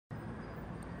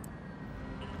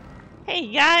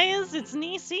Hey guys, it's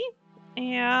Niccikay,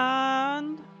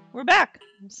 and we're back.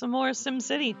 Some more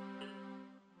SimCity.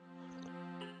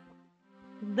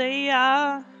 They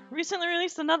recently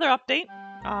released another update,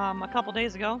 a couple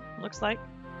days ago, looks like.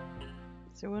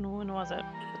 So when was it?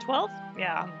 The 12th?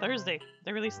 Yeah, on Thursday.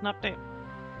 They released an update.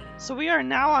 So we are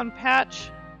now on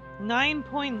patch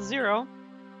 9.0,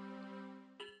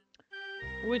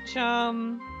 which,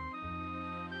 I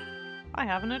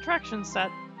have an attraction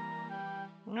set.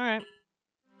 Alright.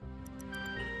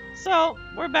 So,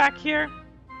 we're back here,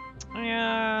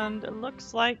 and it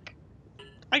looks like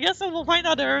I guess we'll find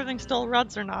out if everything still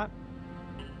runs or not.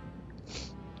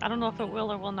 I don't know if it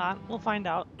will or will not. We'll find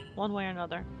out one way or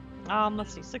another.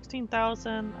 Let's see,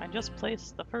 16,000. I just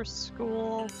placed the first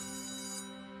school.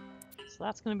 So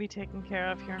that's going to be taken care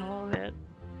of here in a little bit.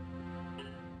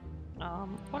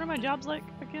 What are my jobs like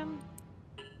again?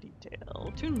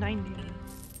 Detail, 290.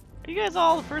 Are you guys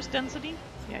all the first density?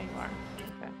 Yeah, you are.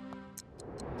 Okay.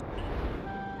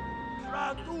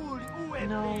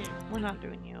 No, we're not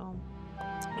doing you.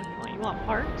 What do you want? You want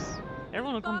parks?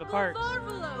 Everyone will come to parks.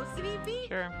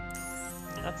 Sure.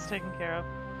 That's taken care of.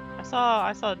 I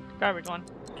saw a garbage one.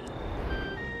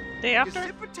 Day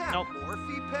after? Nope.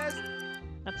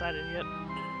 That's that idiot.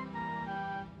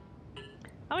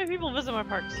 How many people visit my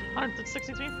parks?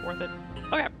 163? Worth it.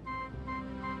 Okay.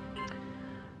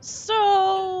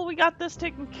 So, we got this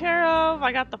taken care of.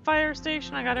 I got the fire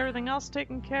station. I got everything else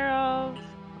taken care of.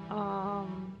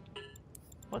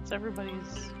 What's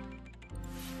everybody's...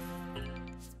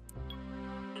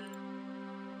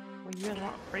 You guys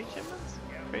want freight shipments?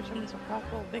 Freight shipments are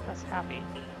profitable, make us happy.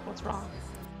 What's wrong?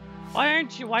 Why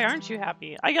aren't you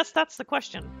happy? I guess that's the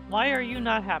question. Why are you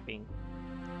not happy?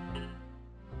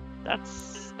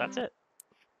 That's it.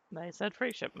 They said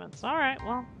freight shipments. Alright,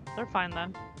 well, they're fine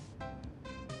then.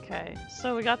 Okay,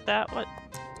 so we got that. What?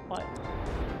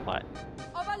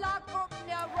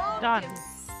 Done.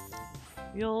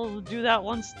 You'll do that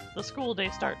once the school day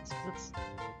starts, 'cause it's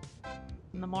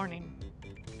in the morning.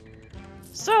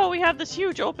 So we have this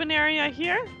huge open area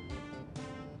here,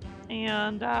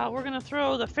 and we're gonna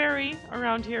throw the ferry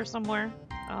around here somewhere.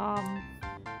 Got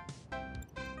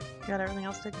everything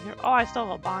else taken care of. Oh, I still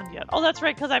have a bond yet. Oh, that's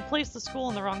right, because I placed the school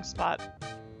in the wrong spot.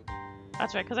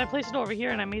 That's right, because I placed it over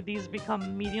here and I made these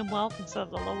become medium wealth instead of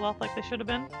the low wealth like they should have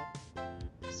been.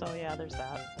 So yeah, there's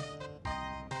that.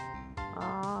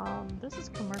 This is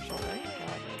commercial, right?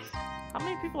 Yeah, it is. How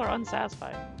many people are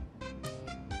unsatisfied?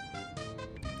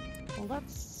 Well,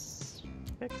 let's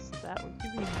fix that. We'll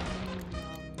give you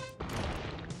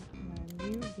a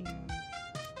new beam.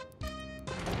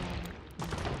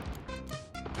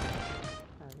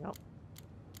 There we go.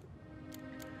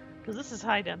 Because this is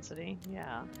high density,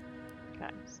 yeah.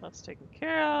 Okay, so that's taken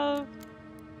care of.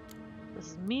 This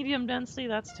is medium density,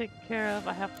 that's taken care of.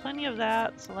 I have plenty of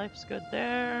that, so life's good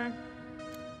there.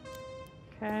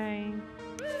 Okay.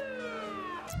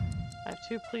 I have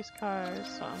 2 police cars,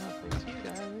 so I'm gonna police you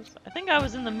guys. I think I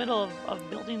was in the middle of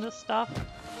building this stuff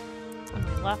when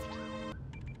we left.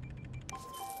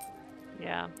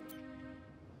 Yeah.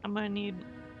 I'm gonna need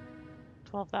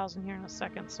 12,000 here in a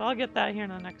second, so I'll get that here in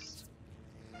the next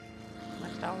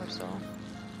hour or so.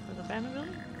 There's a abandoned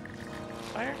building?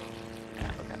 Fire?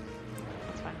 Yeah, okay.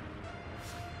 That's fine.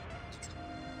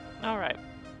 Alright.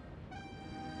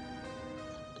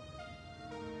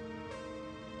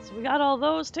 So we got all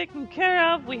those taken care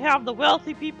of. We have the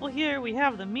wealthy people here. We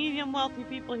have the medium wealthy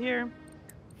people here.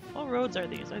 What roads are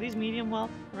these? Are these medium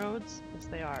wealth roads? Yes,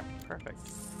 they are. Perfect.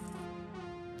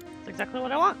 That's exactly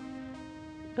what I want.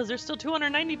 Because there's still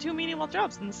 292 medium wealth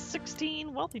jobs and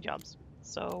 16 wealthy jobs.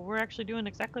 So we're actually doing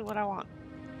exactly what I want.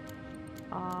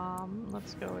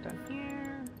 Let's go down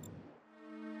here.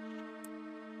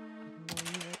 And you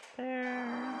right there.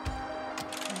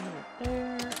 And you right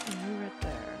there. And you right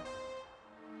there.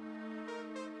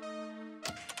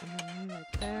 And then you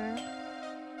right there.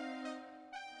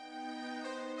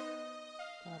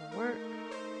 That'll work.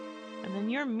 And then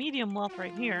your medium wealth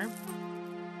right here.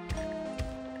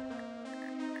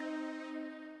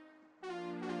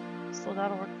 So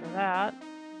that'll work for that.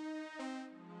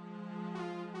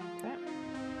 Okay.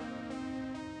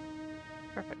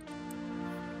 Perfect.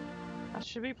 That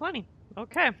should be plenty.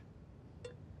 Okay.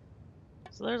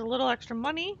 So there's a little extra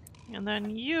money. And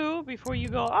then you, before you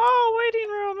go, oh, waiting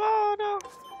room, oh no.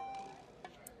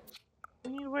 We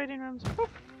need waiting rooms. Woo.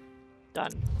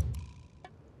 Done.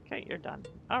 Okay, you're done.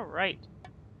 Alright.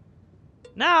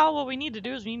 Now, what we need to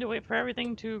do is we need to wait for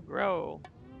everything to grow.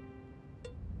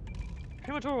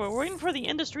 Pretty much we're waiting for the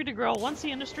industry to grow. Once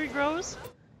the industry grows,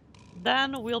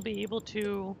 then we'll be able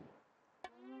to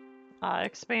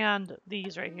expand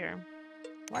these right here.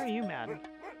 Why are you mad?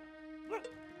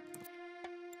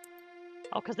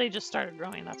 Oh, because they just started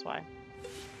growing, that's why.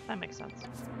 That makes sense.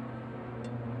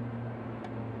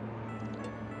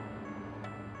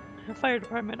 The fire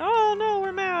department. Oh no,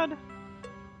 we're mad!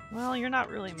 Well, you're not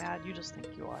really mad, you just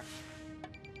think you are.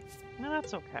 No,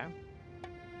 that's okay.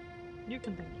 You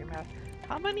can think you're mad.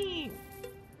 How many...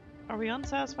 Are we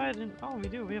unsatisfied? Oh, we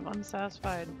do. We have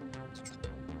unsatisfied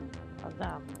of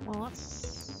them. Well,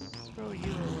 let's throw you a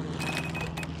little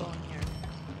bone here.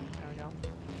 There we go.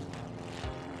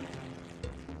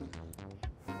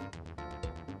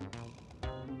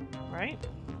 Right?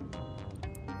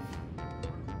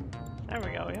 There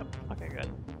we go, yep. Okay, good.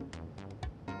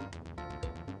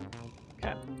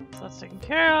 Okay, so that's taken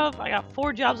care of. I got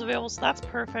 4 jobs available, so that's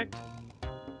perfect.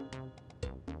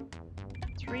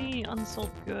 3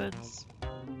 unsold goods.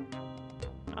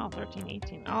 Oh, 13,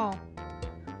 18. Oh.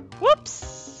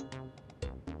 Whoops!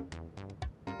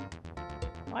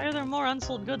 Why are there more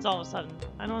unsold goods all of a sudden?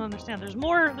 I don't understand. There's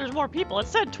more people. It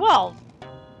said 12!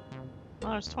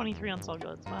 Well, there's 23 unsold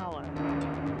goods. Well,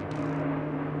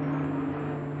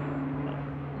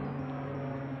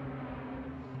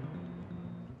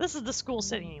 this is the school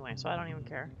city anyway, so I don't even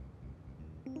care.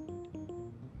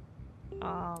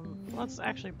 Let's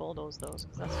actually bulldoze those,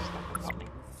 because that's just not gonna help me.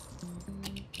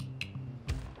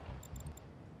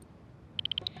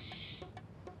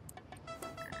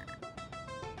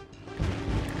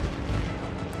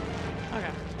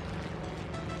 Okay.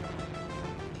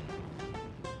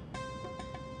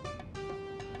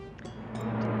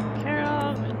 Taken care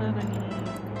of, and then I need...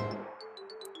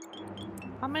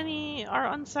 How many are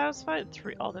unsatisfied?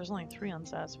 3. Oh, there's only 3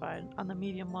 unsatisfied on the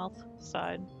medium wealth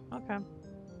side. Okay.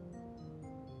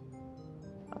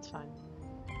 That's fine.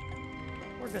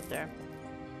 We're good there.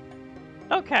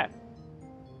 Okay.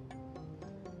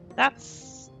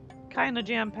 That's kind of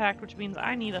jam-packed, which means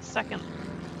I need a second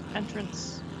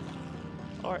entrance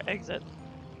or exit.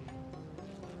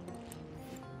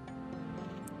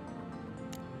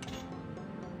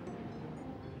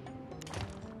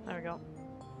 There we go.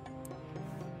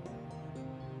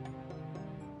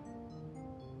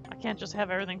 I can't just have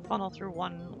everything funnel through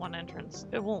one entrance.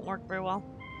 It won't work very well.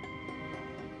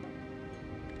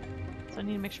 So I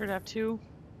need to make sure to have 2.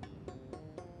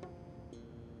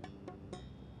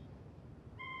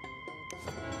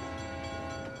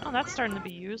 Oh, that's starting to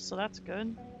be used, so that's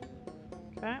good.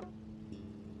 Okay.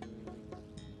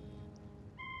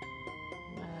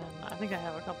 And I think I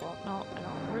have a couple. No, I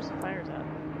don't. Where's the fires at?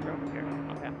 They're over here.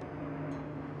 Okay.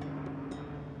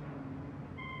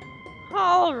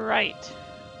 Alright.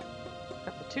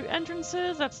 Got the 2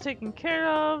 entrances. That's taken care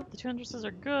of. The 2 entrances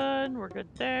are good. We're good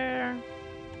there.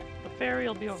 The ferry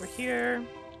will be over here.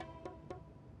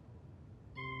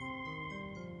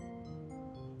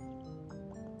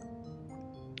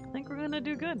 I think we're gonna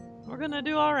do good. We're gonna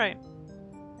do alright.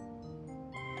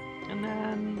 And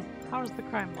then, how does the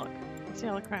crime look? Let's see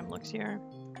how the crime looks here.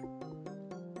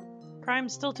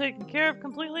 Crime's still taken care of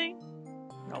completely.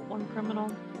 Got 1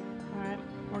 criminal. Alright,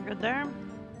 we're good there.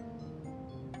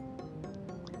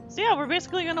 So yeah, we're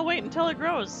basically gonna wait until it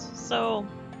grows. So,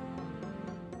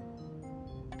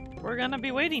 we're gonna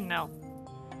be waiting now.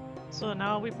 So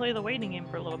now we play the waiting game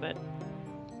for a little bit.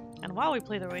 And while we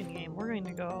play the waiting game, we're going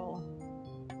to go...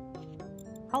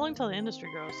 How long till the industry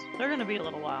grows? They're gonna be a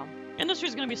little while.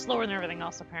 Industry's gonna be slower than everything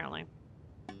else, apparently.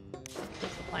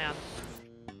 That's the plan.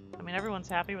 I mean, everyone's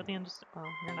happy with the industry. Oh,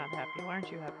 you're not happy. Why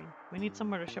aren't you happy? We need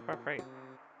somewhere to ship our freight.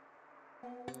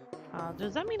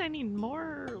 Does that mean I need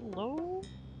more low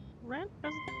rent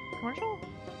as commercial?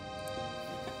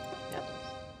 Yeah,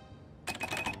 it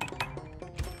does.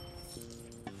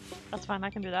 That's fine, I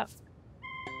can do that.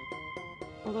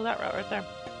 We'll go that route right there.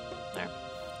 There.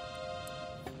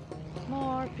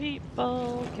 More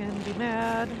people can be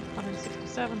mad.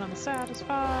 167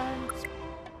 unsatisfied.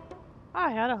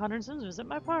 I had 100 Sims visit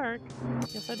my park.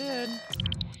 Yes, I did.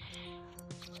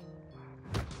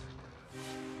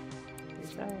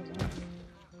 3,000.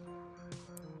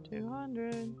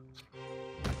 200.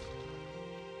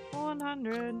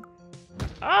 100.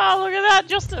 Oh, look at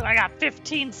that! I got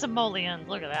 15 simoleons.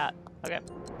 Look at that. Okay.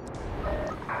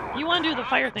 You want to do the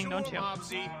fire thing, don't you?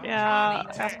 Yeah,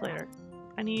 ask later.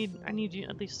 I need you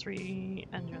at least 3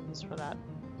 engines for that.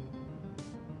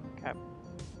 Okay.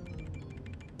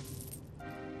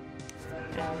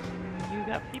 And you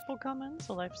got people coming,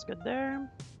 so life's good there.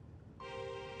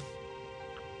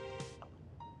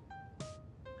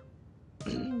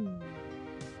 Train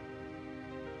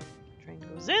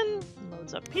goes in,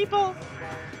 loads up people.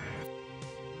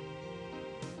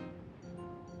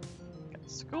 Got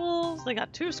schools. They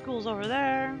got 2 schools over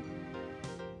there.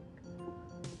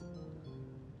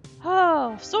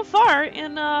 Oh, so far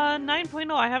in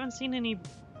 9.0 I haven't seen any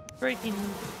breaking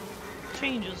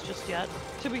changes just yet.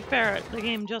 To be fair, the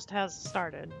game just has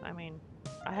started. I mean,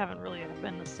 I haven't really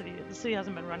been in the city. The city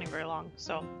hasn't been running very long,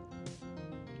 so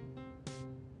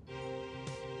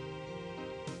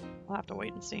we'll have to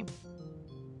wait and see.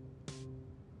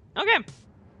 Okay.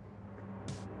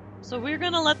 So we're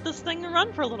gonna let this thing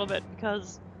run for a little bit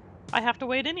because I have to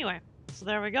wait anyway. So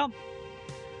there we go.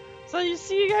 So you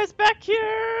see you guys back here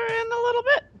in a little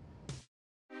bit.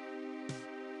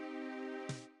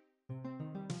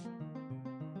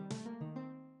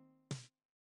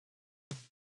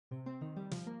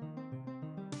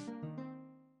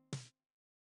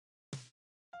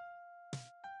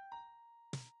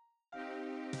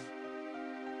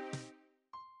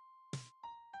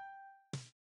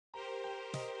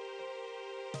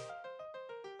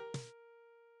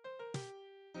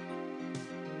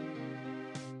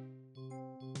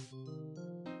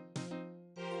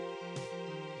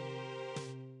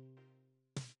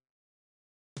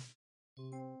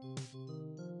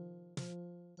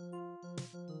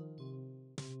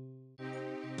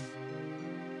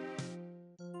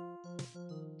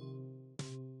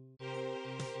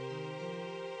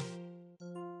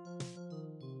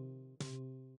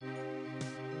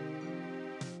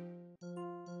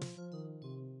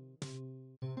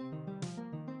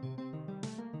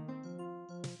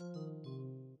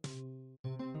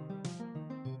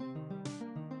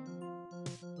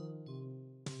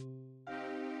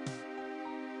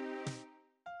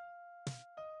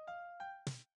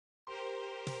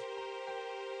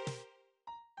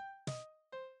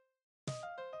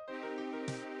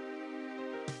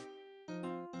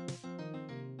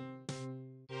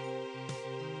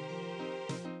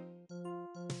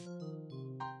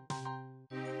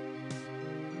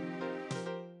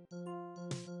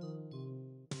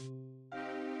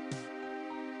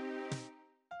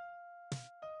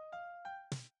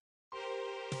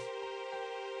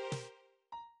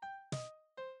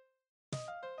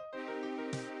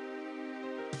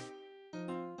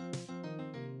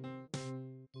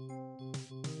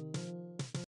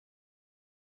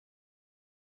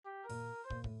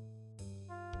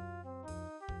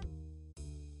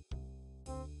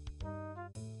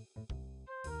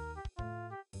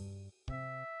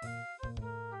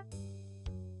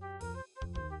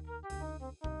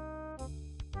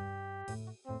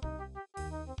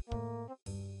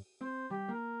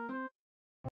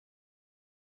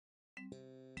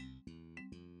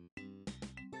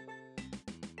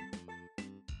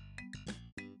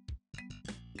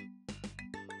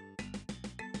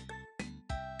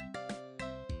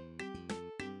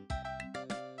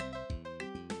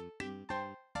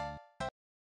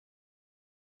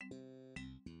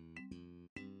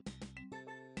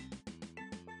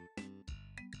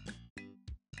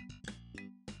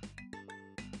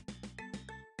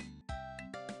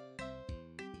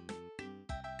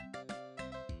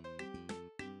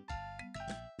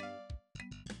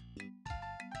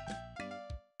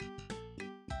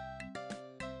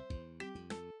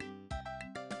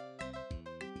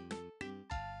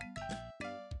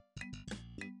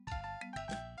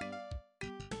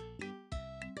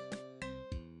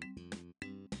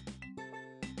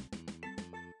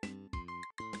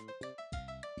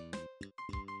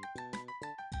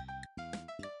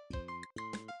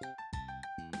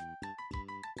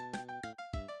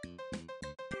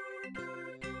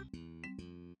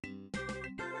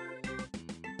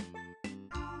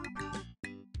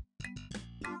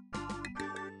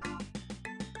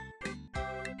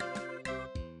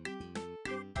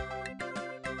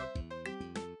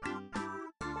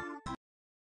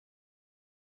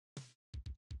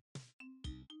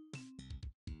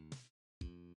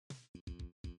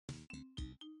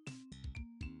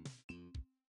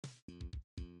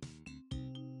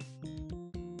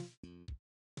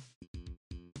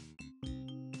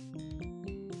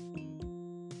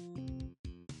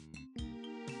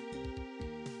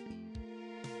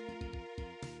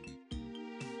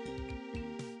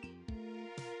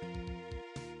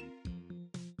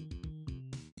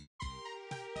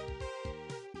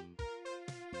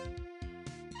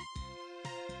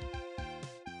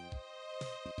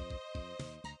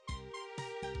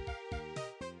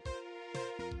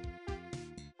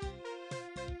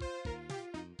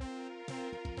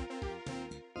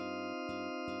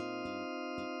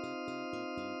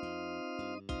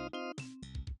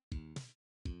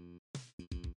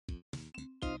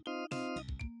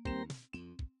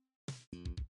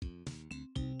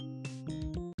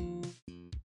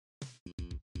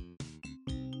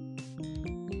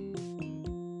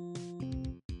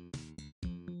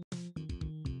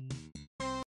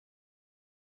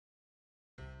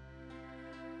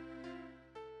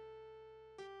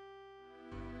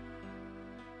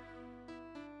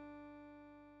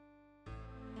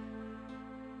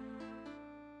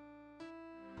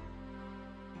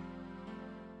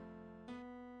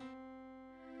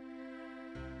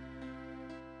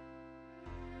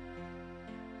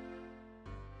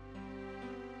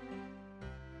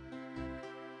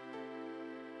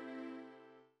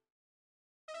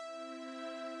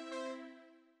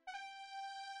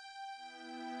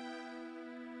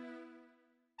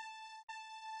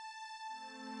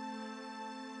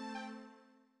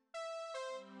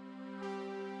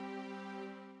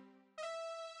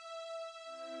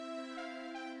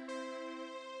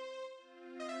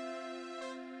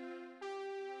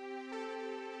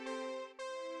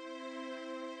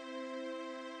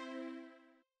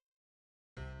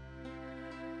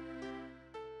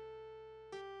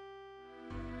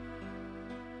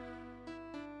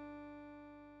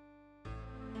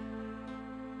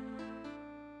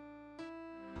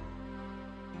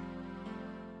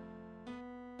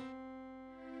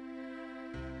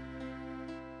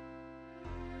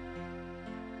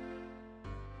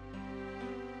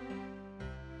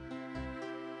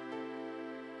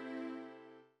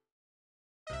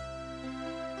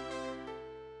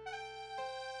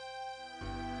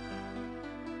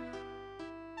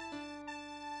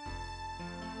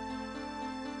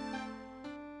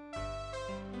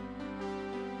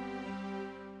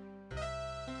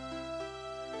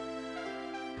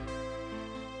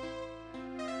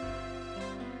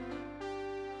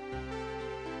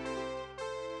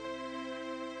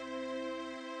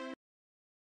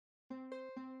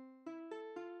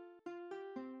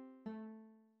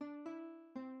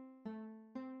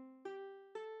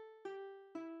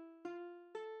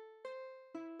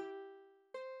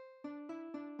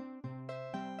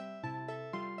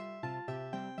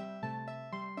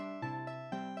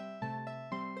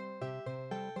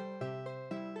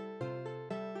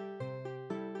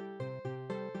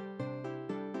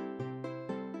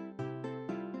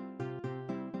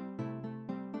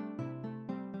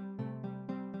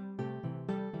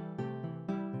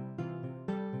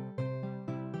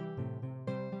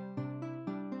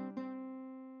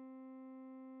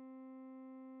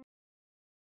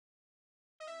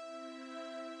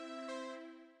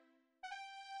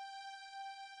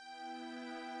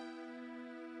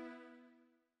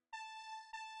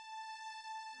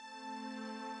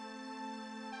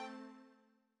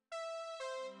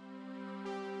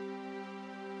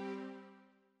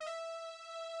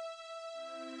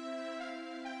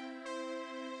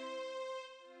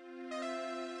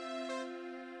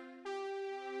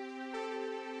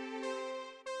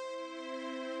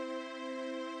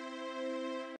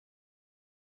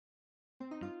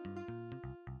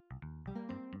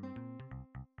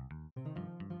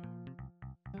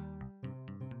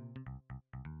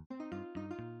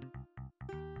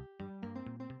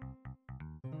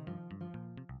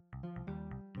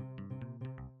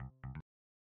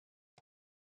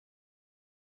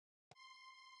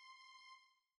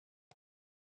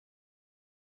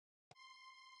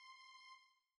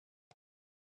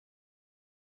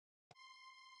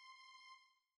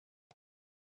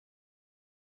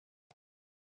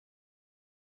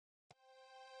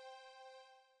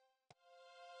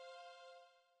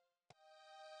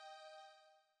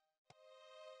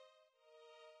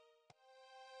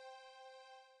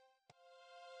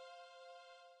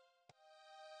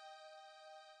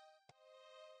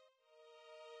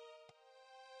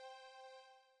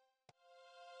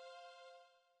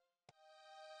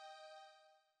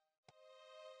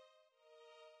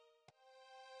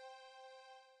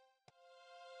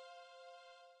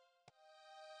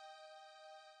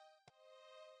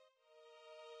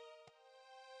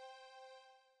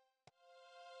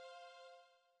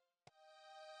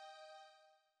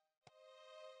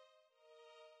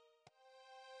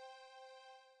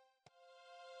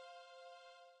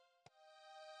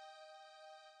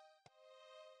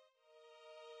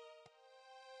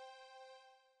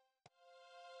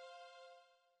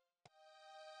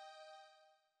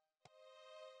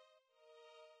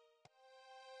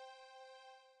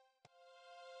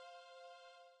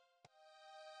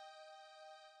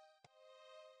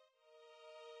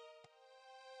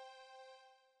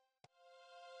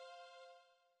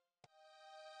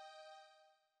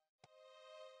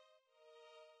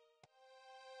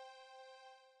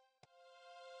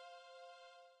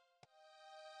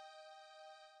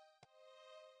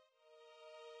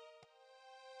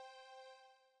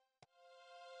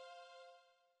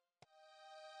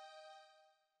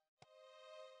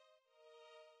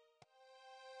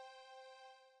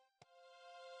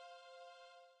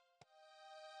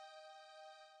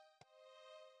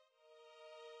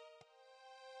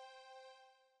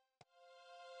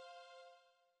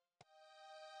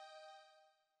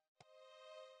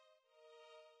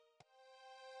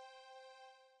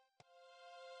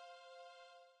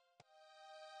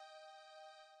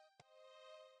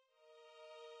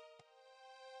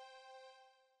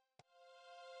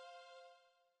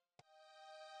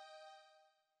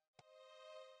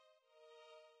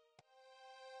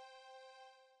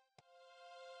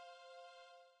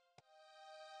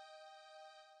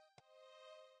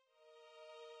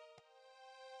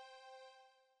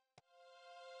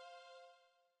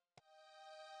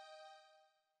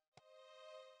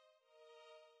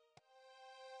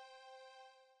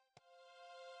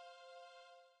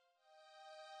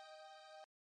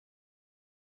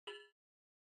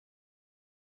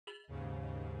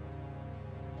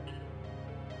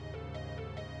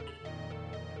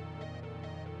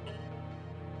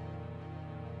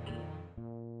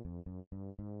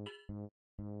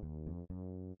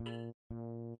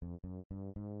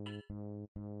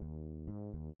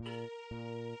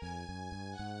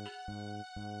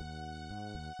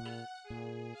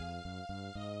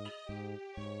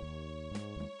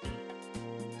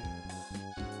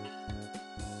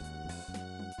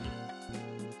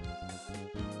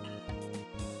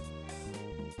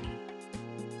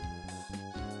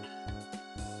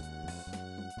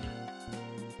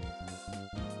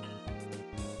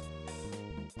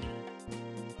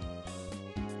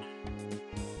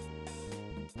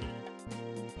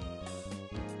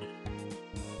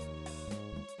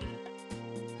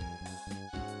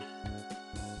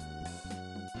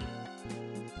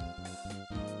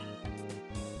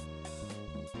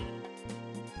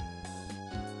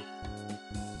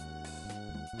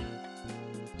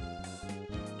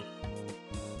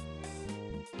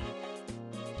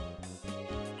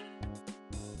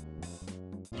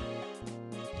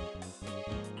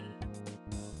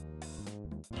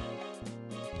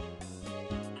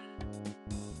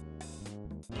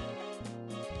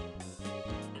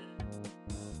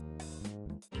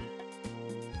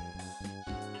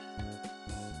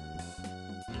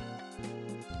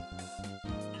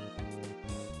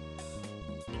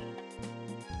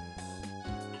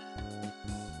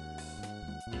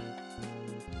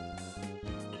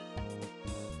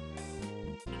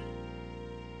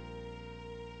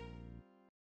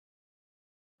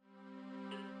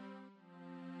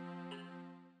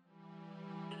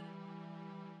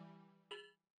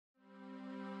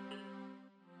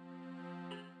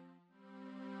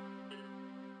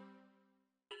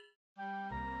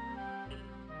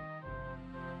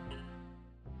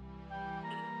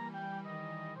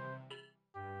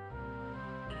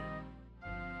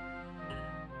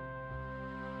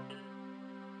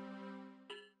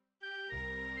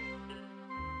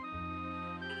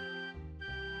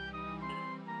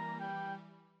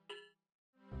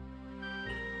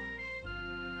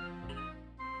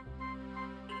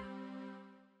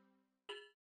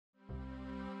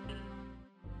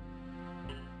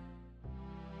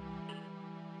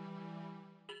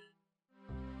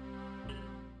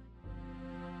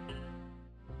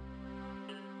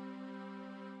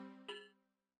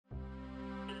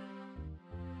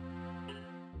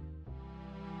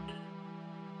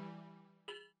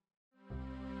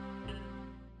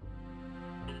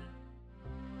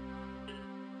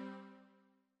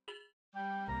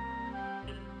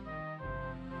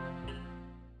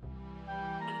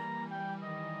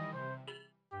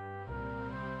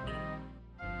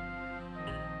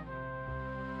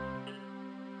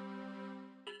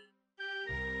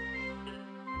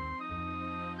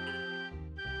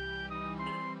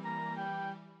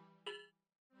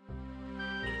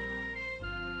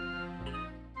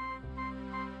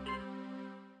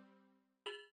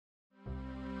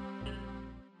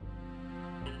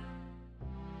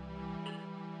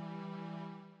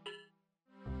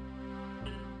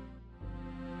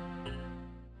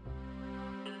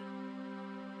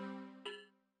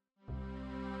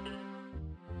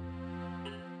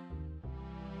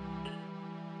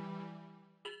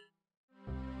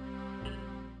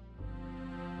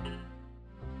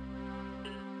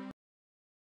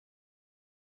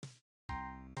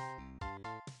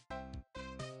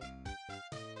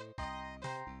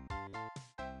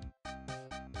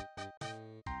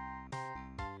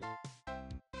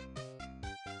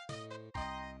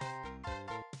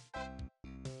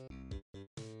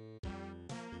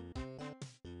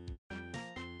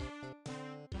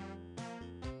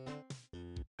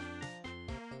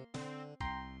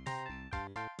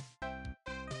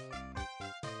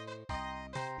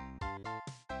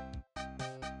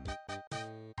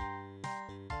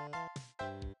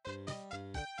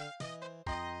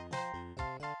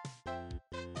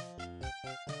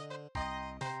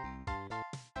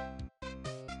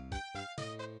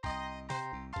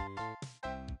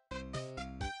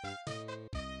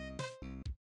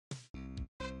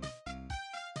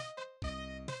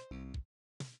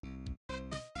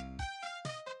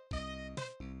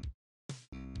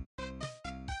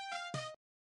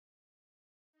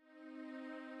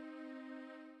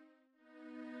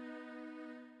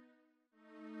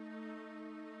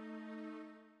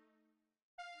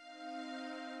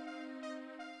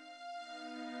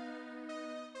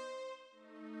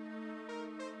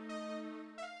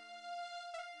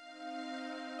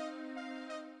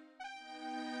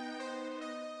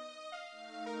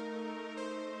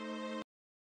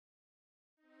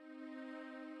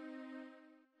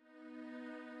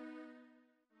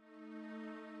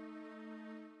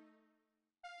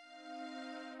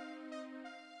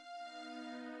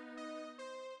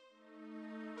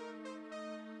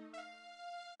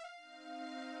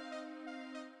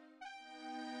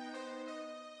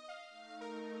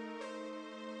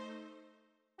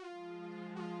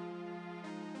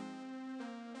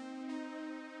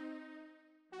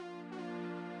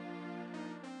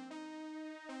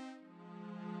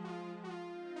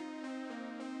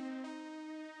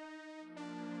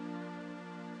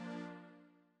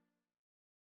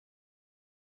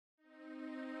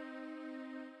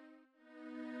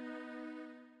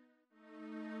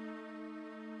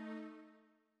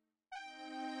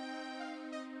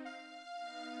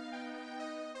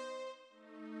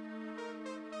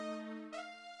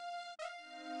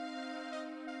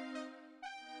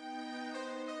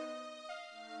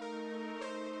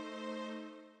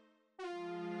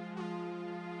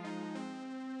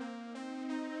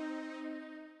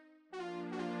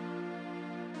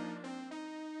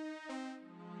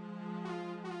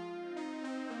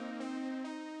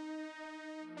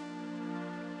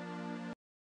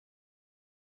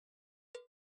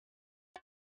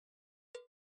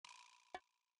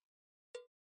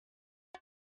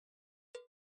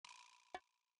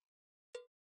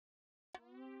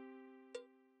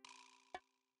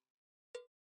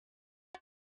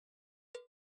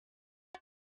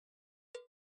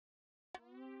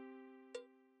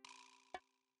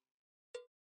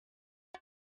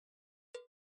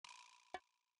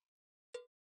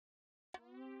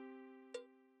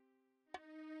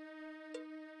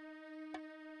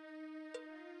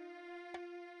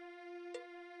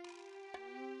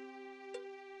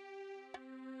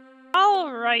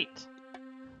 Alright.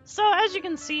 So, as you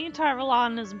can see,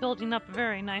 Tarvalon is building up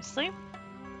very nicely.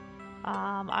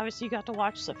 Obviously, you got to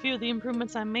watch a few of the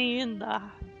improvements I made.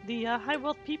 The high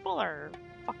wealth people are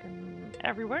fucking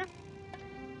everywhere.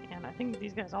 And I think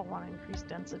these guys all want to increase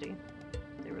density.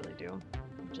 They really do.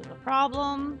 Which is a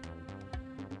problem.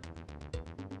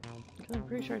 Because I'm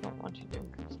pretty sure I don't want you to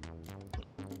increase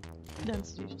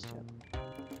density just yet.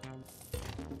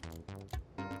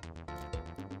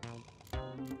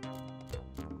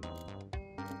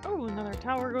 Oh, another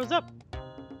tower goes up.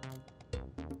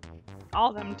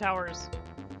 All them towers.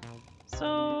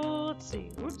 So, let's see.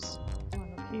 Oops.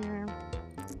 One up here.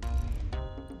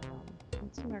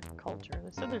 What's in their culture? They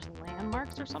said there's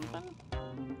landmarks or something?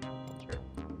 Culture.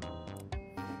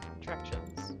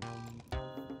 Attractions.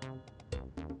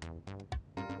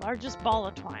 Largest ball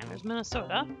of twine. There's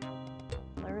Minnesota.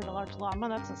 Larry the Large Llama.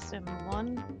 That's a Sim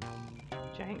 1.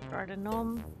 Giant Garden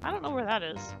Gnome. I don't know where that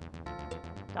is.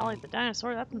 Dolly the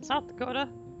Dinosaur. That's in South Dakota.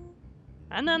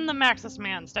 And then the Maxis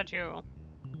Man statue.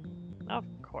 Of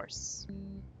course.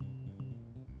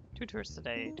 2 tours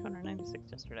today, 296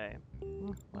 yesterday.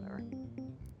 Whatever.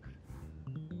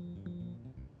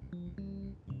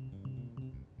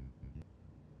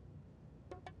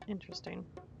 Interesting.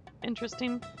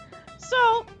 Interesting.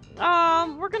 So,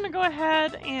 we're gonna go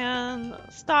ahead and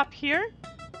stop here.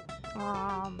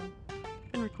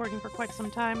 Been recording for quite some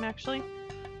time, actually.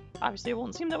 Obviously, it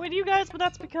won't seem that way to you guys, but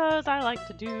that's because I like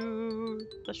to do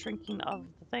the shrinking of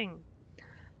the thing.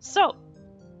 So,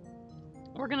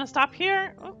 we're gonna stop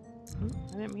here. Oh,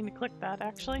 I didn't mean to click that,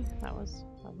 actually. That was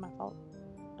my fault.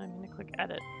 I didn't mean to click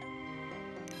edit.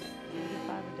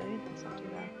 85 a day, that's not too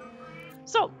bad.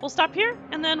 So, we'll stop here,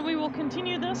 and then we will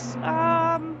continue this,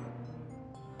 well,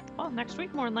 next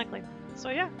week, more than likely. So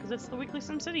yeah, because it's the weekly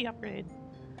SimCity upgrade.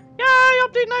 Yay!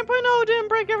 Update 9.0 didn't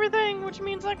break everything, which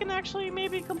means I can actually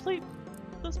maybe complete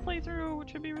this playthrough,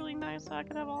 which would be really nice. I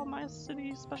could have all my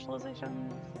city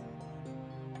specializations,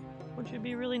 which would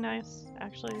be really nice.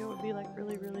 Actually, it would be like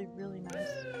really, really, really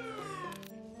nice.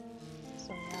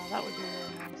 So yeah, that would be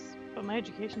really nice. But my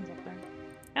education's up there.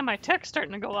 And my tech's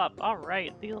starting to go up.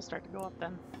 Alright, these will start to go up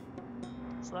then.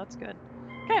 So that's good.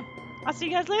 Okay, I'll see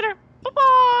you guys later.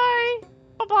 Bye-bye!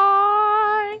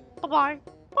 Bye-bye! Bye-bye!